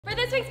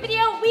this week's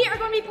video, we are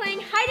going to be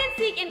playing hide and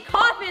seek in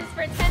Coffins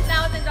for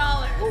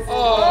 $10,000.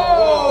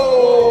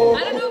 Oh!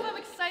 I don't know if I'm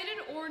excited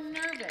or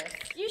nervous.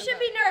 You should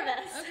be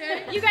nervous.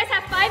 Okay. You guys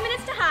have 5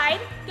 minutes to hide.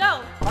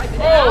 Go.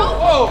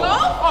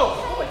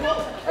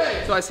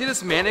 So I see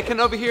this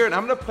mannequin over here, and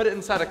I'm gonna put it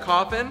inside a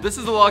coffin. This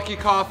is a lucky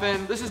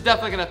coffin. This is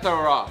definitely gonna throw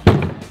her off.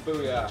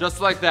 Booyah. Just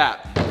like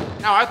that.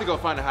 Now I have to go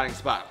find a hiding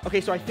spot.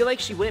 Okay, so I feel like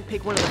she wouldn't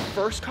pick one of the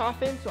first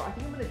coffins, so I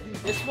think I'm gonna do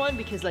this one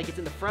because like it's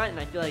in the front, and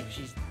I feel like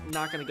she's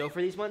not gonna go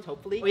for these ones,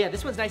 hopefully. Oh yeah,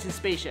 this one's nice and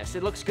spacious.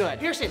 It looks good.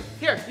 Pearson,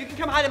 here, you can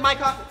come hide in my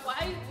coffin.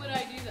 Why would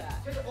I do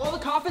that? Because all the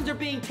coffins are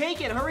being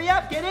taken. Hurry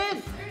up, get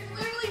in. There's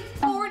literally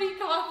 40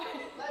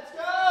 coffins. Let's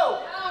go.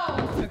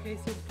 Ow. Okay,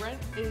 so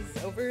Brent is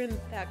over in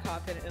that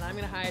coffin, and I'm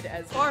gonna hide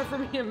as far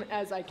from him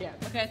as I can.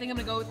 Okay, I think I'm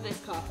gonna go with this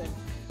coffin.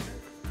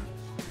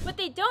 What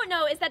they don't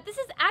know is that this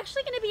is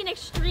actually going to be an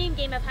extreme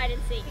game of hide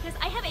and seek because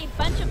I have a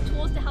bunch of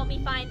tools to help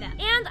me find them.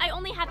 And I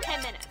only have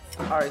 10 minutes.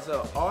 Alright,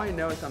 so all I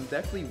know is I'm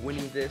definitely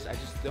winning this. I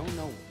just don't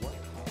know what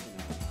coffin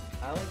it is.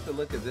 I like to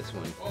look at this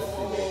one.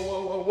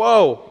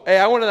 Whoa. Hey,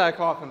 I wanted that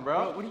coffin,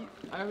 bro. What do you,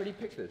 I already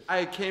picked this.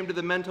 I came to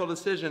the mental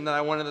decision that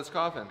I wanted this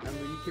coffin. I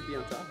mean, you could be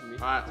on top of me.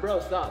 Alright. Bro,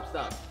 stop.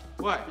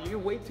 What? You're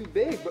way too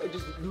big, bro.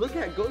 Just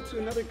go to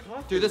another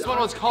coffin. Dude, this one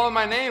was calling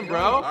my name,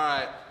 bro.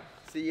 Alright.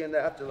 See you in the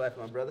afterlife,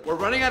 my brother. We're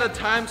running out of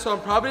time, so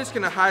I'm probably just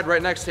gonna hide right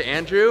next to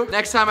Andrew.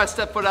 Next time I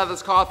step foot out of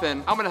this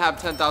coffin, I'm gonna have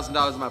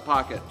 $10,000 in my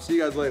pocket. See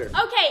you guys later.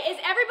 Okay, is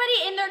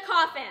everybody in their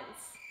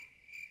coffins?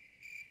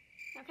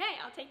 Okay,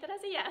 I'll take that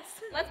as a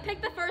yes. Let's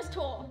pick the first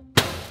tool.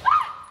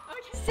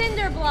 Okay.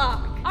 Cinder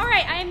block. All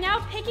right, I am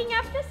now picking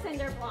up the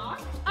cinder block.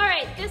 All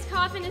right, this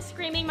coffin is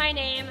screaming my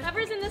name.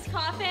 Whoever's in this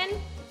coffin,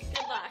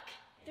 good luck.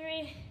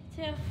 3,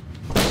 2.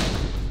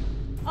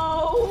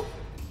 Oh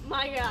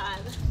my God.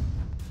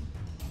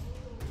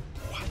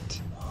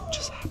 What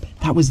just happened?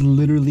 That was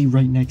literally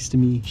right next to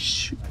me.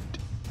 Shoot.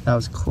 That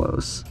was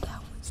close.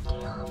 That was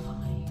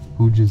terrifying.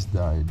 Who just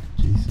died?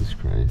 Jesus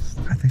Christ.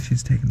 I think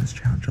she's taking this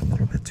challenge a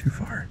little bit too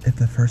far. If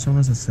the first one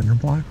was a cinder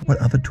block, what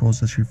other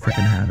tools does she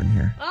freaking have in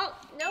here? Well,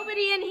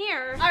 nobody in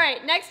here. All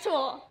right, next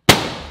tool.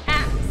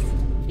 Axe.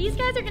 These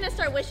guys are gonna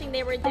start wishing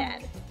they were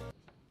dead.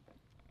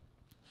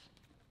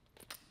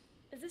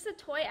 Is this a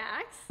toy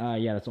axe?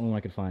 Yeah, that's the only one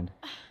I could find.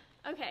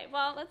 Okay,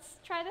 well, let's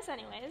try this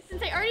anyways.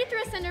 Since I already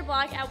threw a cinder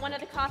block at one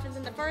of the coffins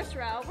in the first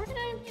row, we're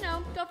gonna,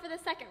 go for the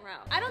second row.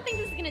 I don't think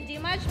this is gonna do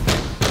much.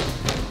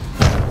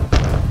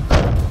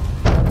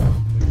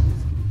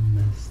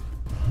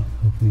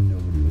 Hopefully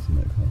nobody was in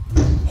that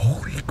coffin.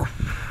 Holy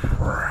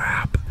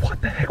crap. What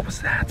the heck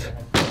was that?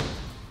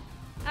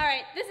 All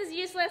right, this is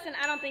useless and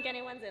I don't think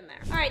anyone's in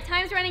there. All right,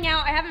 time's running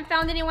out. I haven't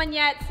found anyone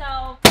yet,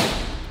 so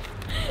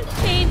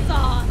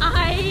chainsaw.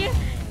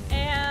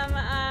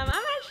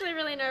 I'm actually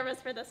really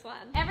nervous for this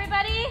one.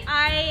 Everybody,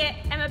 I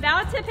am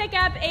about to pick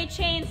up a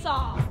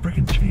chainsaw. A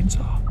freaking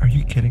chainsaw. Are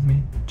you kidding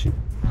me? Did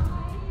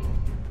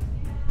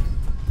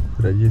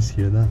I just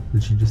hear that?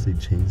 Did she just say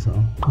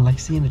chainsaw?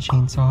 Lexi and a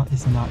chainsaw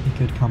is not a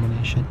good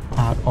combination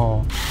at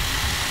all.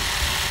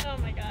 Oh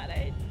my God,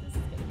 this is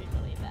gonna be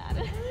really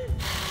bad.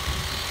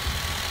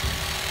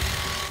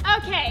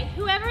 Okay,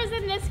 whoever's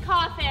in this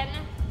coffin,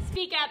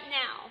 speak up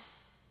now.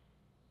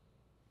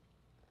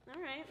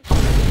 All right.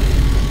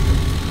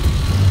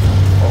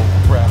 Oh,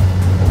 crap.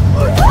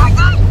 Oh my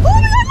God!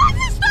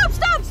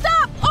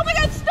 Stop! Oh my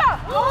God, stop!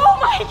 Oh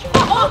my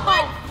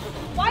God!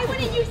 Why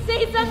wouldn't you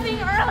say something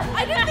early?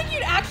 I didn't think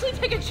you'd actually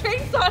take a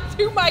chainsaw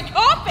to my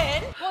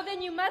coffin. Well,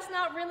 then you must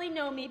not really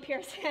know me,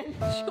 Pearson.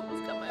 She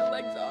almost got my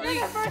legs on. You're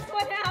the first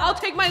one out. I'll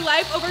take my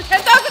life over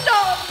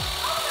 $10,000.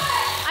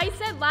 I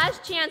said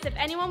last chance. If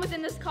anyone was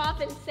in this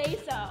coffin, say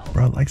so.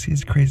 Bro, Lexi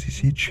is crazy.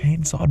 She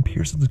chainsawed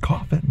Pearson's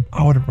coffin.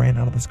 I would have ran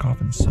out of this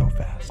coffin so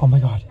fast. Oh my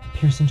God,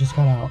 Pearson just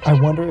got out. I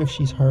wonder if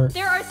she's hurt.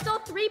 There are still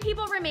 3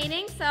 people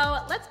remaining,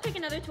 so let's pick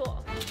another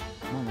tool.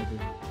 Come on, Lexi.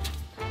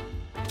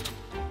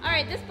 All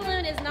right, this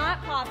balloon is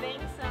not popping,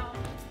 so.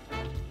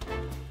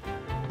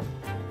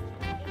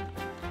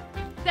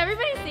 Is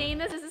everybody seeing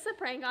this? Is this a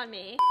prank on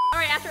me? All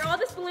right, after all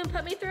this balloon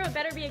put me through, it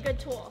better be a good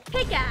tool.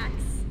 Pickaxe.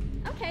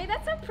 Okay,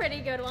 that's a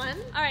pretty good one.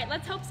 All right,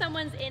 let's hope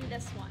someone's in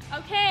this one.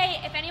 Okay,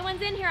 if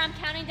anyone's in here, I'm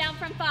counting down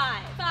from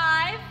 5.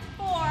 5,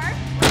 4.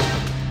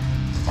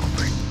 Oh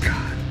my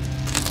God.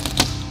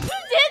 Who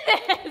did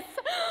this?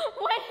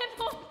 What in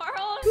the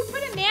world? Who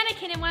put a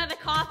mannequin in one of the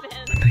coffins?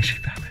 I think she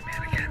found my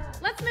mannequin.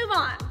 Let's move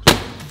on.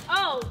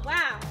 Oh,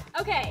 wow.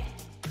 Okay.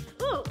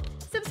 Ooh,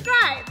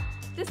 subscribe.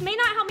 This may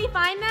not help me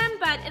find them,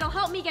 but it'll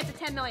help me get to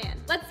 10 million.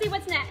 Let's see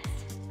what's next.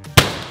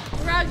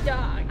 Drug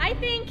dog. I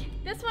think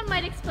this one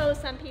might expose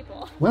some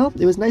people. Well,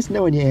 it was nice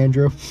knowing you,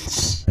 Andrew.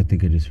 I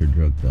think I just heard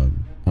drug dog.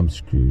 I'm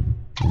screwed.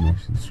 I'm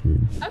actually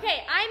screwed.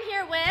 Okay, I'm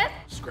here with...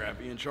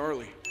 Scrappy and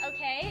Charlie.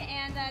 Okay,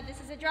 and this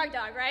is a drug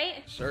dog,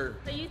 right? Sir.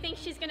 So you think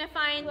she's gonna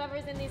find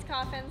whoever's in these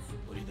coffins?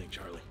 What do you think,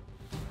 Charlie?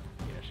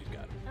 Yeah, she's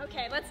got it.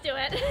 Okay, let's do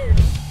it.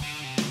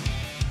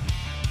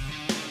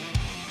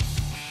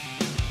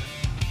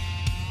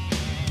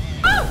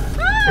 Oh!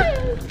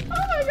 Hi!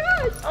 Oh my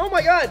gosh! Oh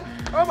my God!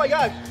 Oh my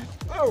gosh!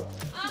 Oh,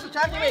 she's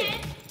attacking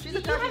me! She's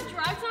attacking. Do you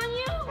have drugs on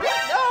you?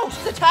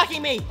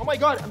 attacking me? Oh my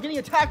God, I'm getting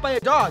attacked by a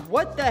dog.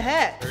 What the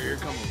heck? You're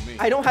coming with me.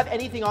 I don't have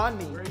anything on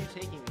me. Where are you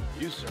taking me?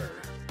 You, sir,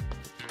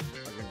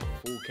 are going to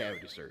full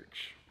cavity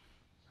search.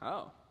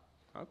 Oh,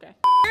 okay.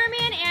 Jeremy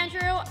and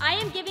Andrew, I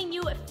am giving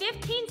you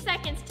 15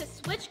 seconds to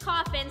switch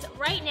coffins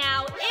right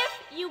now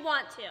if you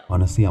want to.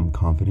 Honestly, I'm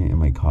confident in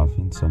my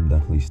coffin, so I'm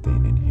definitely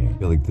staying in here. I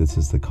feel like this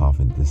is the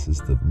coffin. This is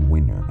the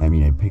winner. I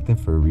mean, I picked it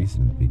for a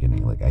reason in the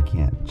beginning. Like, I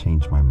can't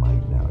change my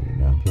mind now, you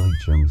know? I feel like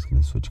Jeremy's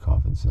gonna switch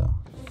coffins, so.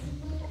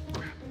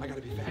 I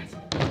gotta be fast.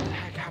 What the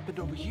heck happened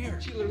over here?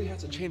 She literally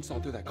has a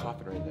chainsaw through that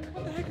coffin right there.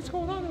 What the heck is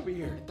going on over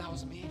here? If that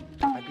was me,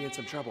 I'd be in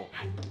some trouble.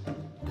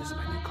 This is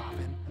my new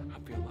coffin.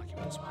 I'm feeling lucky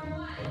with this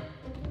one.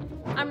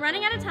 I'm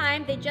running out of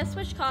time. They just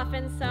switched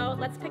coffins, so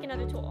let's pick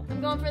another tool.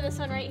 I'm going for this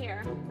one right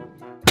here.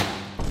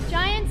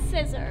 Giant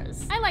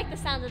scissors. I like the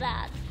sound of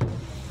that.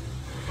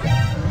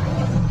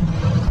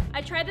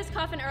 I tried this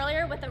coffin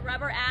earlier with a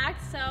rubber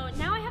axe, so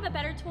now I have a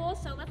better tool,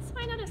 so let's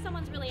find out if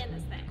someone's really in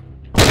this thing.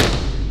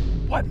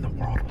 What in the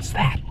world was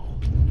that?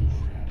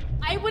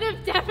 I would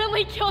have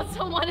definitely killed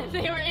someone if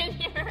they were in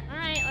here. All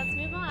right, let's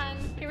move on.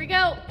 Here we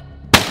go.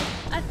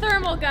 A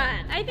thermal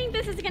gun. I think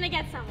this is gonna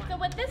get someone. So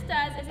what this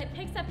does is it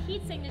picks up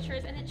heat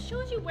signatures and it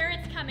shows you where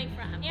it's coming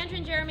from. Andrew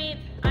and Jeremy,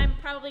 I'm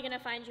probably gonna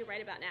find you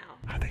right about now.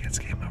 I think it's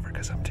game over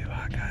because I'm too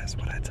hot, guys.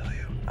 What I tell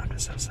you, I'm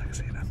just so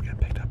sexy and I'm getting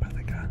picked up by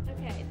the gun.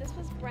 Okay, this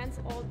was Brent's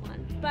old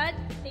one, but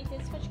they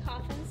did switch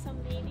coffins, so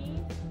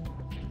maybe.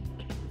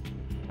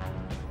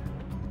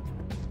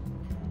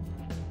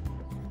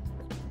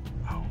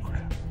 Oh,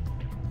 crap.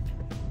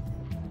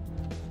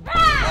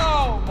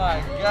 Oh my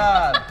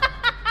God.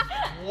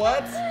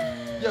 What?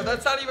 Yo,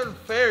 that's not even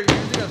fair. You're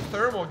using a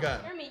thermal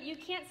gun. Jeremy, you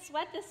can't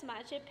sweat this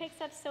much. It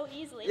picks up so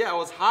easily. Yeah, it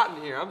was hot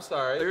in here. I'm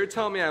sorry. You're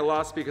telling me I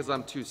lost because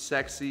I'm too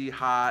sexy,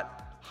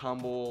 hot,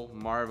 humble,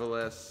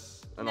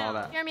 marvelous, and all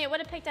that. Jeremy, it would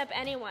have picked up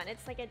anyone.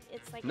 It's like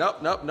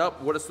Nope.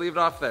 We'll just leave it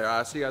off there.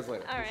 I'll see you guys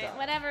later. All Peace right, out.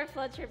 whatever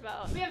floats your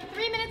boat. We have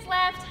 3 minutes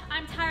left.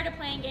 I'm tired of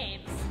playing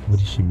games. What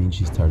does she mean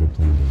she's tired of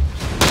playing games?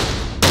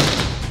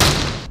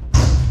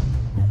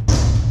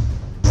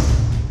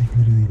 Like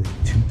literally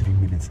like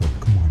 2-3 minutes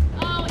left. Come on.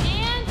 Oh,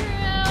 Andrew!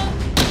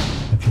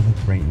 I feel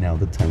like right now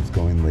the time's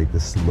going like the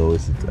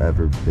slowest it's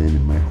ever been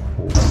in my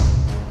whole life.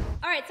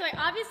 All right, so I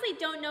obviously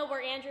don't know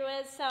where Andrew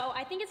is, so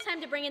I think it's time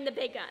to bring in the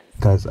big guns.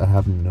 Guys, I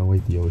have no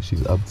idea what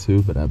she's up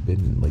to, but I've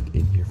been like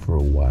in here for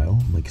a while.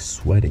 I'm like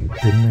sweating.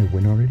 Didn't I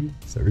win already?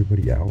 Is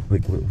everybody out?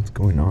 Like what's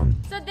going on?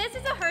 So this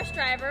is a hearse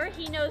driver.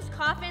 He knows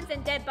coffins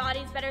and dead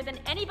bodies better than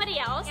anybody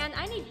else, and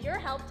I need your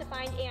help to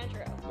find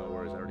Andrew. No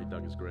worries, I already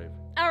dug his grave.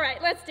 All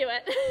right, let's do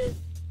it.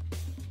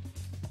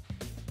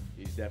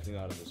 He's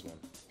definitely not in this one.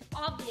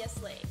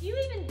 Obviously. Do you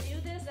even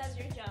do this as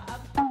your job?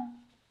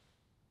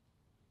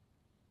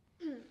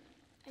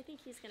 I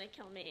think he's gonna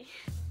kill me.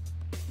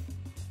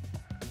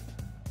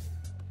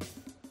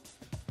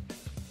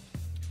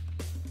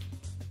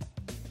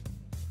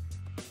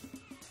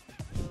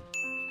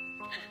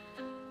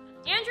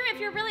 Andrew, if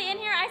you're really in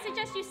here, I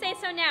suggest you say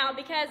so now,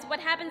 because what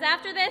happens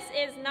after this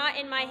is not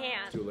in my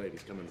hands. Too late,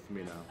 he's coming for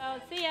me now. Oh,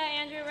 see ya,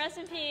 Andrew. Rest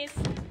in peace.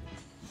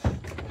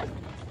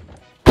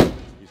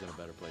 He's in a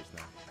better place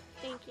now.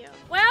 Thank you.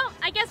 Well,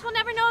 I guess we'll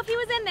never know if he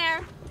was in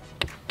there.